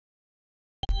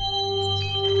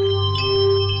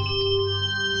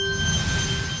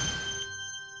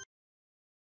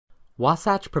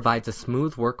Wasatch provides a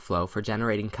smooth workflow for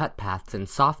generating cut paths in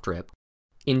SoftRIP.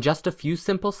 In just a few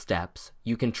simple steps,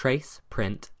 you can trace,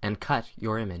 print, and cut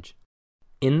your image.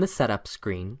 In the Setup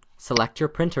screen, select your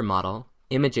printer model,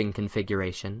 imaging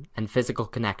configuration, and physical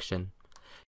connection.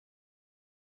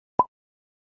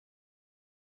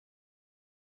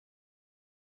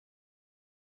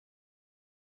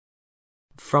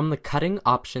 From the Cutting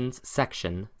Options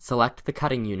section, select the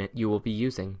cutting unit you will be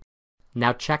using.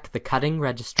 Now check the Cutting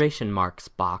Registration Marks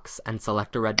box and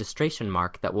select a registration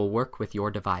mark that will work with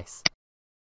your device.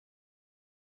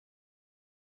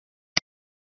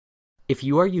 If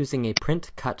you are using a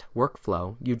print-cut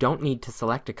workflow, you don't need to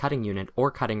select a cutting unit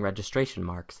or cutting registration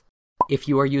marks. If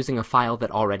you are using a file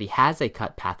that already has a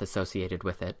cut path associated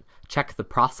with it, check the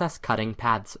Process Cutting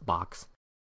Paths box.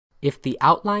 If the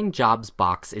Outline Jobs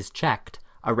box is checked,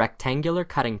 a rectangular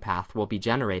cutting path will be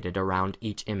generated around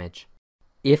each image.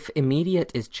 If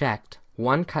Immediate is checked,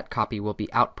 one cut copy will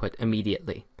be output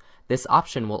immediately. This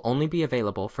option will only be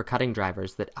available for cutting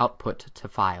drivers that output to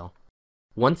file.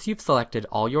 Once you've selected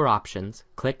all your options,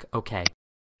 click OK.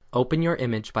 Open your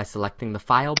image by selecting the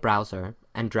File browser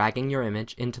and dragging your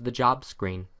image into the Job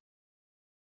screen.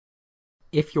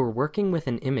 If you're working with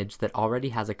an image that already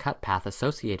has a cut path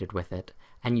associated with it,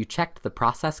 and you checked the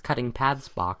Process Cutting Paths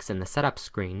box in the Setup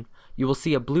screen, you will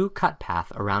see a blue cut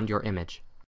path around your image.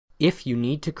 If you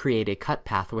need to create a cut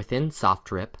path within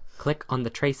SoftRIP, click on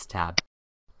the Trace tab.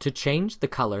 To change the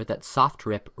color that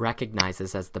SoftRIP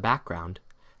recognizes as the background,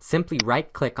 simply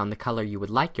right-click on the color you would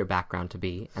like your background to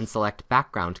be and select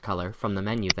Background Color from the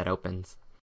menu that opens.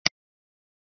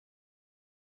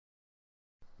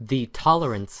 The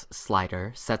Tolerance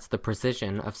slider sets the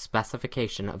precision of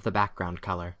specification of the background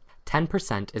color.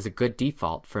 10% is a good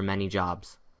default for many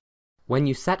jobs. When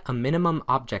you set a minimum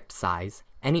object size,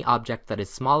 any object that is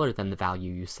smaller than the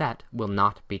value you set will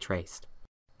not be traced.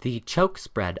 The Choke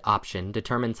Spread option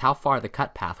determines how far the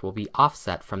cut path will be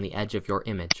offset from the edge of your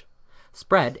image.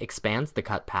 Spread expands the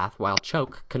cut path while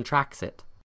Choke contracts it.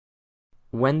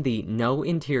 When the No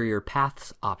Interior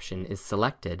Paths option is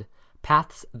selected,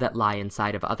 paths that lie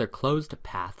inside of other closed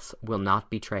paths will not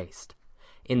be traced.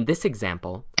 In this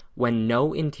example, when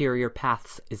No Interior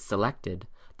Paths is selected,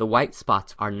 the white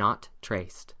spots are not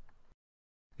traced.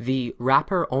 The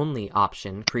Wrapper Only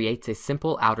option creates a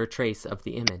simple outer trace of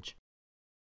the image.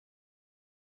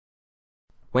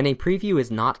 When a preview is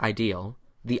not ideal,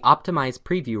 the Optimize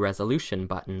Preview Resolution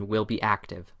button will be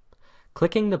active.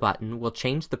 Clicking the button will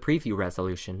change the preview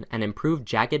resolution and improve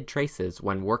jagged traces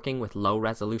when working with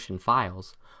low-resolution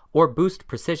files, or boost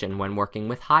precision when working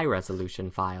with high-resolution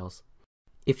files.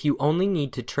 If you only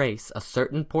need to trace a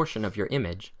certain portion of your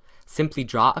image, simply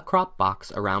draw a crop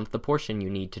box around the portion you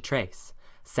need to trace,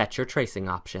 set your tracing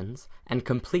options, and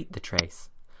complete the trace.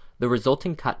 The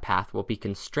resulting cut path will be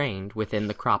constrained within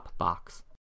the crop box.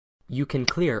 You can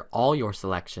clear all your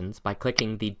selections by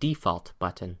clicking the Default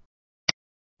button.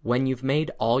 When you've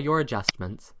made all your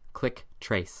adjustments, click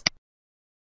Trace.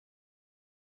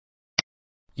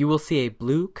 You will see a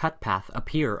blue cut path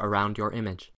appear around your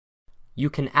image. You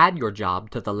can add your job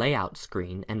to the Layout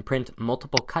screen and print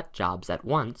multiple cut jobs at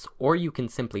once, or you can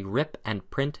simply rip and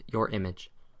print your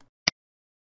image.